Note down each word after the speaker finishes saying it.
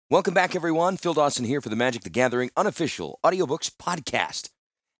Welcome back, everyone. Phil Dawson here for the Magic the Gathering unofficial audiobooks podcast.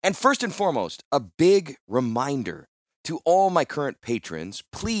 And first and foremost, a big reminder to all my current patrons,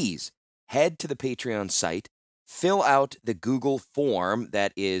 please head to the Patreon site, fill out the Google form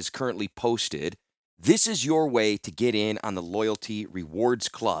that is currently posted. This is your way to get in on the Loyalty Rewards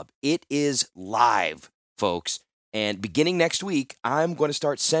Club. It is live, folks. And beginning next week, I'm going to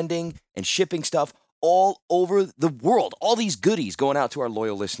start sending and shipping stuff all over the world. All these goodies going out to our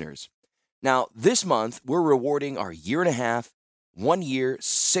loyal listeners. Now, this month, we're rewarding our 1.5 year, 1 year,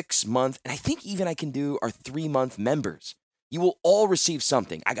 6 month, and I think even I can do our 3-month members. You will all receive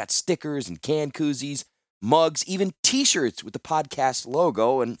something. I got stickers and can koozies, mugs, even t-shirts with the podcast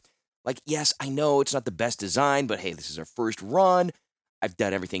logo. And yes, I know it's not the best design, but hey, this is our first run. I've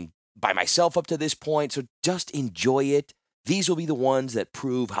done everything by myself up to this point, so just enjoy it. These will be the ones that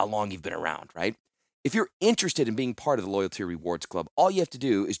prove how long you've been around, right? If you're interested in being part of the Loyalty Rewards Club, all you have to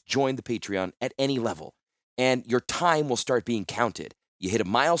do is join the Patreon at any level, and your time will start being counted. You hit a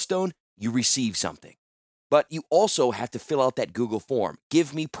milestone, you receive something. But you also have to fill out that Google form.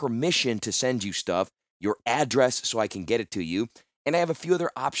 Give me permission to send you stuff, your address so I can get it to you, and I have a few other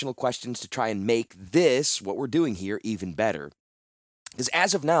optional questions to try and make this, what we're doing here, even better. Because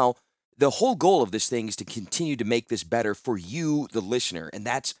as of now, the whole goal of this thing is to continue to make this better for you, the listener, and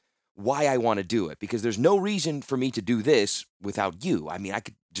that's why I want to do it, because there's no reason for me to do this without you. I mean, I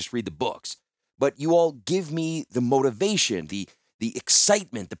could just read the books, but you all give me the motivation, the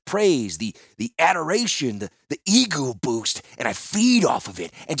excitement, the praise, the adoration, the ego boost, and I feed off of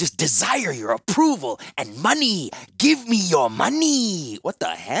it and just desire your approval and money. Give me your money. What the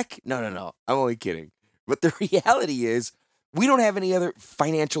heck? No. I'm only kidding. But the reality is, we don't have any other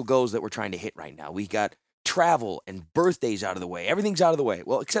financial goals that we're trying to hit right now. We got travel and birthdays out of the way. Everything's out of the way.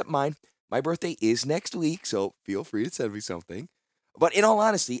 Well, except mine. My birthday is next week, so feel free to send me something. But in all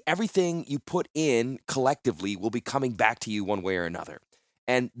honesty, everything you put in collectively will be coming back to you one way or another.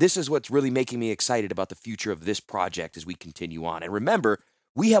 And this is what's really making me excited about the future of this project as we continue on. And remember,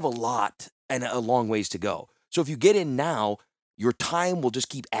 we have a lot and a long ways to go. So if you get in now, your time will just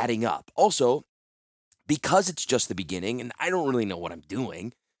keep adding up. Also, because it's just the beginning and I don't really know what I'm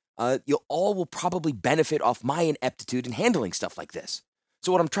doing, you all will probably benefit off my ineptitude in handling stuff like this.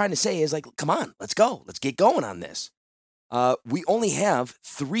 So what I'm trying to say is, come on, let's go. Let's get going on this. We only have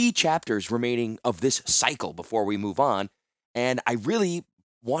 3 chapters remaining of this cycle before we move on, and I really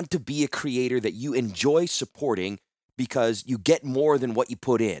want to be a creator that you enjoy supporting because you get more than what you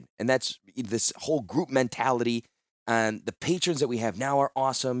put in. And that's this whole group mentality, and the patrons that we have now are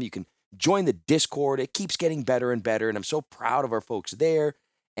awesome. You can join the Discord. It keeps getting better and better, and I'm so proud of our folks there.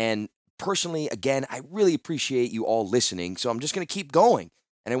 And personally, again, I really appreciate you all listening, so I'm just going to keep going.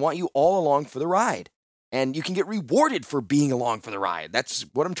 And I want you all along for the ride. And you can get rewarded for being along for the ride. That's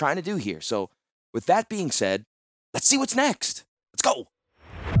what I'm trying to do here. So with that being said, let's see what's next. Let's go.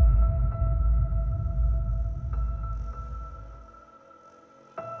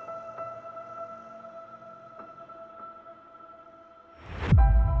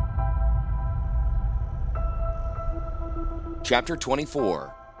 Chapter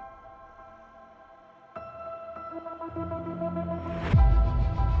 24.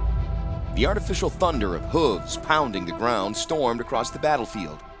 The artificial thunder of hooves pounding the ground stormed across the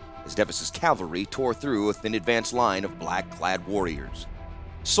battlefield as Devis's cavalry tore through a thin advance line of black-clad warriors.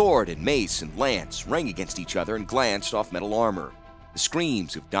 Sword and mace and lance rang against each other and glanced off metal armor. The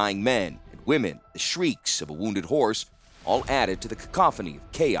screams of dying men and women, the shrieks of a wounded horse, all added to the cacophony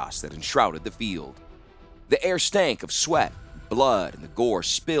of chaos that enshrouded the field. The air stank of sweat, blood, and the gore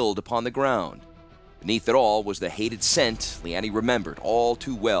spilled upon the ground. Beneath it all was the hated scent Leanne remembered all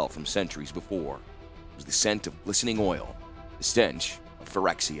too well from centuries before. It was the scent of glistening oil, the stench of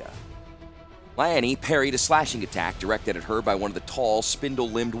Phyrexia. Leanne parried a slashing attack directed at her by one of the tall,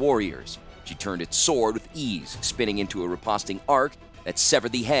 spindle-limbed warriors. She turned its sword with ease, spinning into a riposting arc that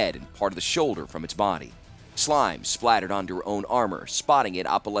severed the head and part of the shoulder from its body. Slime splattered onto her own armor, spotting its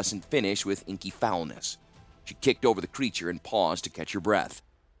opalescent finish with inky foulness. She kicked over the creature and paused to catch her breath.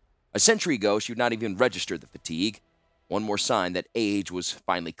 A century ago, she would not even register the fatigue. One more sign that age was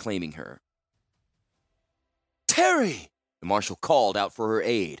finally claiming her. "Terry!" The marshal called out for her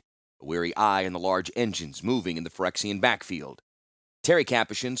aid, a weary eye on the large engines moving in the Phyrexian backfield. Terry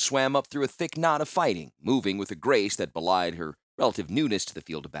Capuchin swam up through a thick knot of fighting, moving with a grace that belied her relative newness to the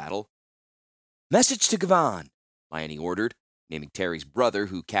field of battle. "Message to Gavan," Leanne ordered, naming Terry's brother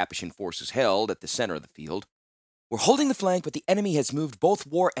who Capuchin forces held at the center of the field. "We're holding the flank, but the enemy has moved both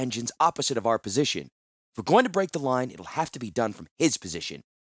war engines opposite of our position. If we're going to break the line, it'll have to be done from his position.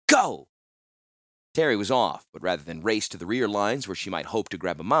 Go!" Terry was off, but rather than race to the rear lines where she might hope to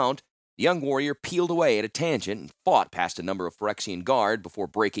grab a mount, the young warrior peeled away at a tangent and fought past a number of Phyrexian guard before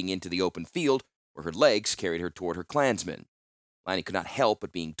breaking into the open field where her legs carried her toward her clansmen. Lyanne could not help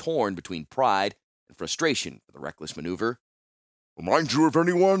but being torn between pride and frustration for the reckless maneuver. "Remind you of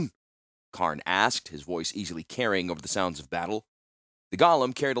anyone?" Karn asked, his voice easily carrying over the sounds of battle. The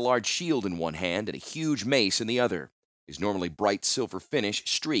golem carried a large shield in one hand and a huge mace in the other, his normally bright silver finish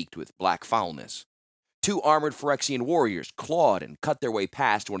streaked with black foulness. Two armored Phyrexian warriors clawed and cut their way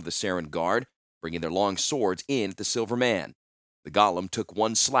past one of the Saren guard, bringing their long swords in at the silver man. The golem took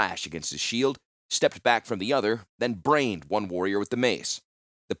one slash against his shield, stepped back from the other, then brained one warrior with the mace.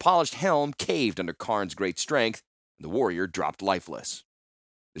 The polished helm caved under Karn's great strength, and the warrior dropped lifeless.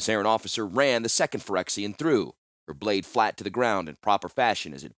 The Saren officer ran the second Phyrexian through, her blade flat to the ground in proper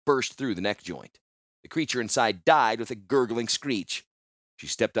fashion as it burst through the neck joint. The creature inside died with a gurgling screech. She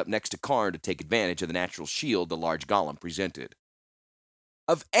stepped up next to Karn to take advantage of the natural shield the large golem presented.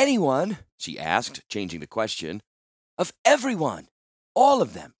 "Of anyone?" she asked, changing the question. "Of everyone. All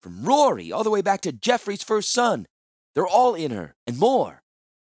of them, from Rory all the way back to Jeffrey's first son. They're all in her, and more."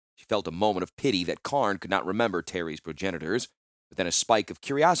 She felt a moment of pity that Karn could not remember Terry's progenitors, but then a spike of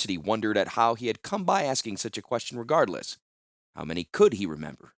curiosity wondered at how he had come by asking such a question regardless. How many could he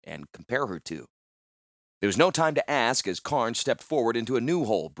remember and compare her to? There was no time to ask as Karn stepped forward into a new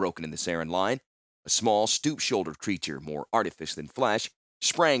hole broken in the Saren line. A small, stoop-shouldered creature, more artifice than flesh,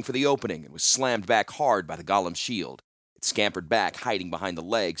 sprang for the opening and was slammed back hard by the golem's shield. It scampered back, hiding behind the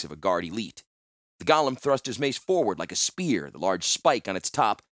legs of a guard elite. The golem thrust his mace forward like a spear, the large spike on its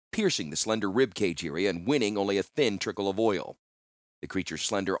top piercing the slender ribcage area and winning only a thin trickle of oil. The creature's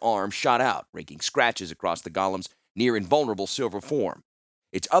slender arm shot out, raking scratches across the golem's near-invulnerable silver form.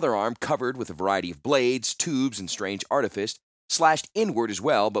 Its other arm, covered with a variety of blades, tubes, and strange artifice, slashed inward as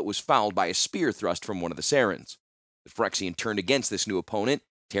well, but was fouled by a spear thrust from one of the Sarens. The Phyrexian turned against this new opponent,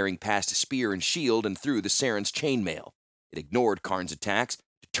 tearing past spear and shield and through the Saren's chainmail. It ignored Karn's attacks,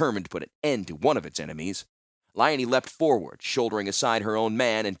 determined to put an end to one of its enemies. Lyanne leapt forward, shouldering aside her own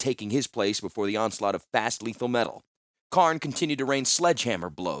man and taking his place before the onslaught of fast lethal metal. Karn continued to rain sledgehammer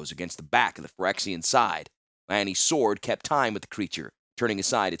blows against the back of the Phyrexian's side. Lyanne's sword kept time with the creature, turning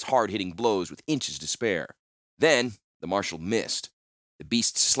aside its hard-hitting blows with inches to spare. Then, the marshal missed. The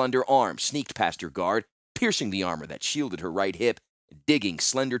beast's slender arm sneaked past her guard, piercing the armor that shielded her right hip, and digging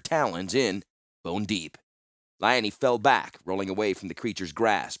slender talons in, bone deep. Lyanne fell back, rolling away from the creature's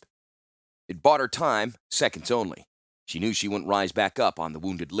grasp. It bought her time, seconds only. She knew she wouldn't rise back up on the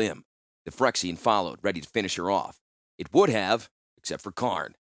wounded limb. The Phyrexian followed, ready to finish her off. It would have, except for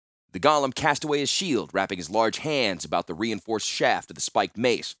Karn. The golem cast away his shield, wrapping his large hands about the reinforced shaft of the spiked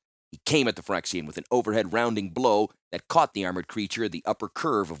mace. He came at the Phyrexian with an overhead rounding blow that caught the armored creature at the upper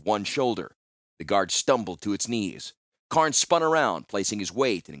curve of one shoulder. The guard stumbled to its knees. Karn spun around, placing his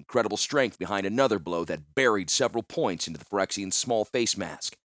weight and incredible strength behind another blow that buried several points into the Phyrexian's small face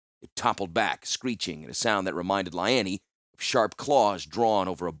mask. It toppled back, screeching at a sound that reminded Lyanne of sharp claws drawn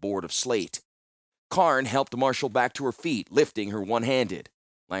over a board of slate. Karn helped Marshall back to her feet, lifting her one-handed.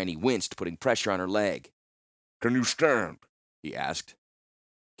 Lyanne winced, putting pressure on her leg. "Can you stand?" he asked.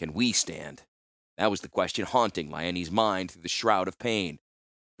 Can we stand? That was the question haunting Lyanne's mind through the shroud of pain.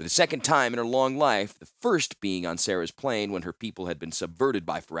 For the second time in her long life, the first being on Sarah's plane when her people had been subverted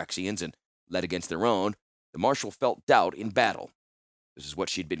by Phyrexians and led against their own, the marshal felt doubt in battle. This is what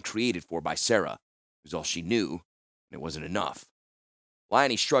she had been created for by Sarah. It was all she knew, and it wasn't enough.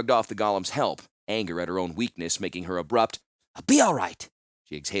 Lyanne shrugged off the golem's help, anger at her own weakness making her abrupt. "I'll be all right."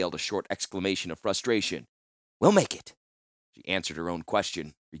 She exhaled a short exclamation of frustration. "We'll make it." She answered her own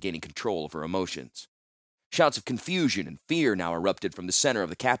question, regaining control of her emotions. Shouts of confusion and fear now erupted from the center of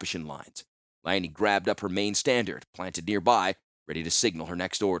the Capuchin lines. Lyanne grabbed up her main standard, planted nearby, ready to signal her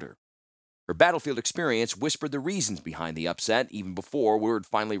next order. Her battlefield experience whispered the reasons behind the upset even before word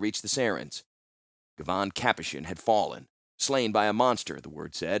finally reached the Sarens. Gavan Capuchin had fallen, slain by a monster, the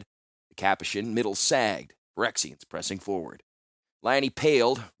word said. The Capuchin middle sagged, Phyrexians pressing forward. Lyanne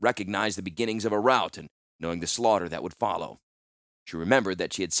paled, recognized the beginnings of a rout, and knowing the slaughter that would follow. She remembered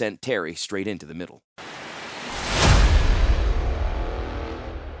that she had sent Terry straight into the middle.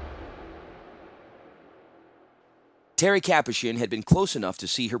 Terry Capuchin had been close enough to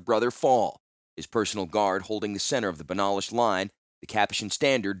see her brother fall, his personal guard holding the center of the Banalish line, the Capuchin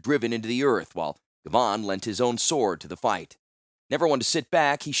standard driven into the earth, while Gavan lent his own sword to the fight. Never one to sit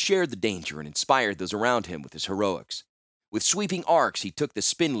back, he shared the danger and inspired those around him with his heroics. With sweeping arcs, he took the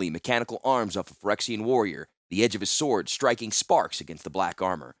spindly, mechanical arms off a Phyrexian warrior, the edge of his sword striking sparks against the black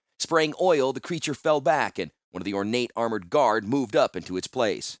armor. Spraying oil, the creature fell back, and one of the ornate armored guard moved up into its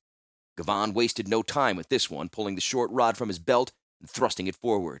place. Gavon wasted no time with this one, pulling the short rod from his belt and thrusting it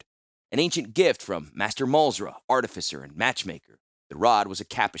forward. An ancient gift from Master Malzra, artificer and matchmaker. The rod was a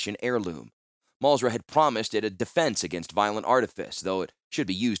Capuchin heirloom. Malzra had promised it a defense against violent artifice, though it should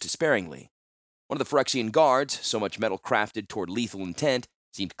be used sparingly. One of the Phyrexian guards, so much metal crafted toward lethal intent,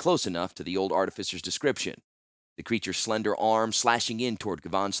 seemed close enough to the old artificer's description. The creature's slender arm slashing in toward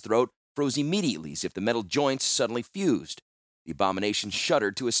Gavon's throat froze immediately as if the metal joints suddenly fused. The abomination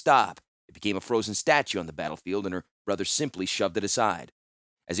shuddered to a stop. It became a frozen statue on the battlefield, and her brother simply shoved it aside.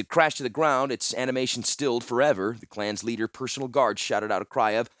 As it crashed to the ground, its animation stilled forever, the clan's leader, personal guard, shouted out a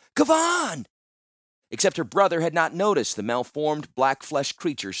cry of, "Gavon!" Except her brother had not noticed the malformed, black-fleshed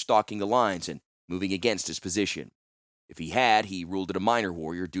creature stalking the lines and moving against his position. If he had, he ruled it a minor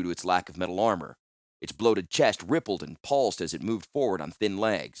warrior due to its lack of metal armor. Its bloated chest rippled and pulsed as it moved forward on thin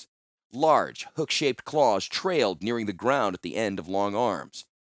legs. Large, hook-shaped claws trailed, nearing the ground at the end of long arms.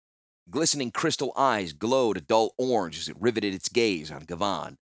 Glistening crystal eyes glowed a dull orange as it riveted its gaze on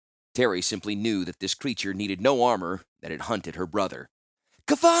Gavon. Terry simply knew that this creature needed no armor, that it hunted her brother.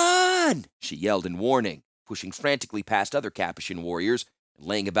 "Gavon!" she yelled in warning, pushing frantically past other Capuchin warriors and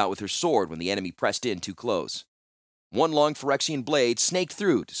laying about with her sword when the enemy pressed in too close. One long Phyrexian blade snaked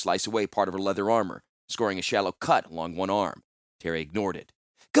through to slice away part of her leather armor, scoring a shallow cut along one arm. Terry ignored it.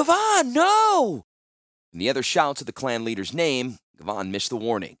 "Gavon, no!" In the other shouts of the clan leader's name, Gavon missed the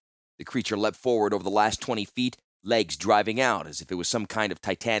warning. The creature leapt forward over the last 20 feet, legs driving out as if it was some kind of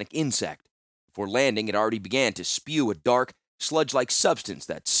titanic insect. Before landing, it already began to spew a dark, sludge-like substance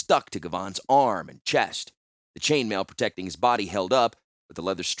that stuck to Gavon's arm and chest. The chainmail protecting his body held up, but the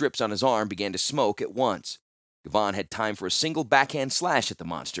leather strips on his arm began to smoke at once. Gavon had time for a single backhand slash at the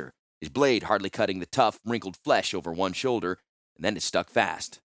monster, his blade hardly cutting the tough, wrinkled flesh over one shoulder, and then it stuck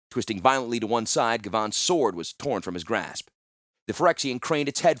fast. Twisting violently to one side, Gavon's sword was torn from his grasp. The Phyrexian craned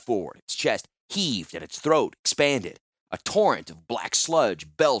its head forward, its chest heaved and its throat expanded. A torrent of black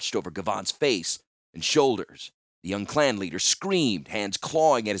sludge belched over Gavon's face and shoulders. The young clan leader screamed, hands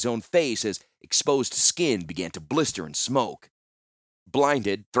clawing at his own face as exposed skin began to blister and smoke.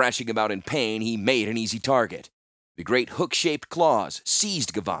 Blinded, thrashing about in pain, he made an easy target. The great hook-shaped claws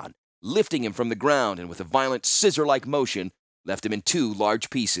seized Gavon, lifting him from the ground, and with a violent scissor-like motion, left him in two large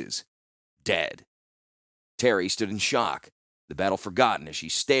pieces. Dead. Terry stood in shock, the battle forgotten as she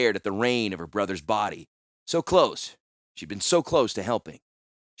stared at the rain of her brother's body. So close. She'd been so close to helping.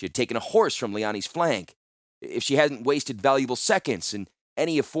 She had taken a horse from Liani's flank. If she hadn't wasted valuable seconds in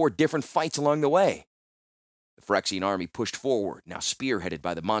any of 4 different fights along the way. The Phyrexian army pushed forward, now spearheaded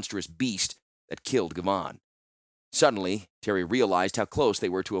by the monstrous beast that killed Gavon. Suddenly, Terry realized how close they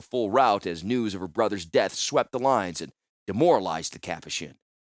were to a full rout as news of her brother's death swept the lines and demoralized the Capuchin.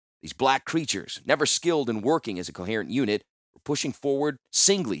 These black creatures, never skilled in working as a coherent unit, were pushing forward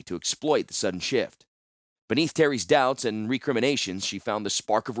singly to exploit the sudden shift. Beneath Terry's doubts and recriminations, she found the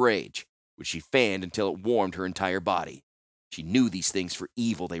spark of rage, which she fanned until it warmed her entire body. She knew these things for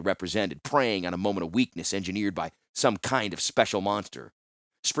evil they represented, preying on a moment of weakness engineered by some kind of special monster.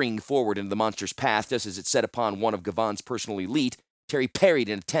 Springing forward into the monster's path just as it set upon one of Gavon's personal elite, Terry parried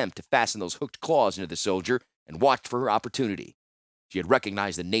an attempt to fasten those hooked claws into the soldier and watched for her opportunity. She had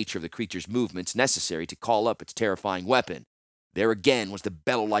recognized the nature of the creature's movements necessary to call up its terrifying weapon. There again was the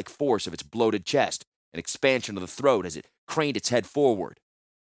bellow-like force of its bloated chest, an expansion of the throat as it craned its head forward.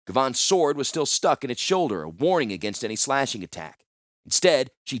 Gavon's sword was still stuck in its shoulder, a warning against any slashing attack.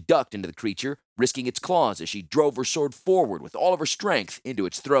 Instead, she ducked into the creature, risking its claws as she drove her sword forward with all of her strength into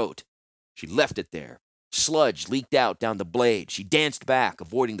its throat. She left it there. Sludge leaked out down the blade. She danced back,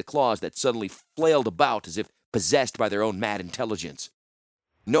 avoiding the claws that suddenly flailed about as if possessed by their own mad intelligence.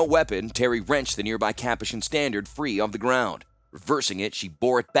 No weapon, Terry wrenched the nearby Capuchin standard free of the ground. Reversing it, she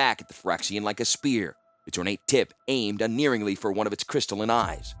bore it back at the Phyrexian like a spear, its ornate tip aimed unerringly for one of its crystalline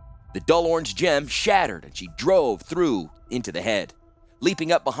eyes. The dull orange gem shattered, and she drove through into the head.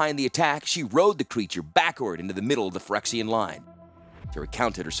 Leaping up behind the attack, she rode the creature backward into the middle of the Phyrexian line. Terry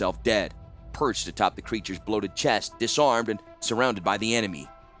counted herself dead, perched atop the creature's bloated chest, disarmed and surrounded by the enemy.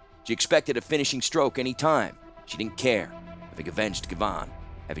 She expected a finishing stroke any time. She didn't care, having avenged Gavon,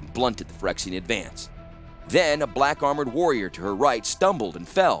 having blunted the Phyrexian advance. Then a black-armored warrior to her right stumbled and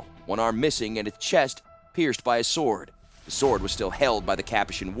fell, one arm missing and its chest pierced by a sword. The sword was still held by the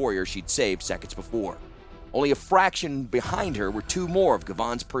Capuchin warrior she'd saved seconds before. Only a fraction behind her were 2 more of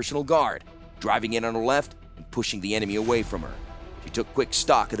Gavon's personal guard, driving in on her left and pushing the enemy away from her. She took quick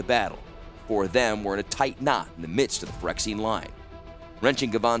stock of the battle. 4 of them were in a tight knot in the midst of the Phyrexian line.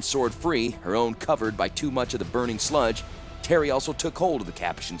 Wrenching Gavon's sword free, her own covered by too much of the burning sludge, Terry also took hold of the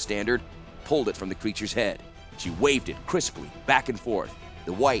Capuchin standard, pulled it from the creature's head. She waved it crisply back and forth,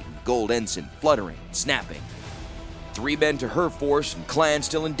 the white and gold ensign fluttering and snapping. 3 men to her force and clan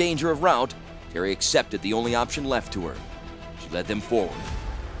still in danger of rout, Terry accepted the only option left to her. She led them forward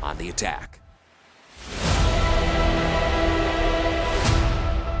on the attack.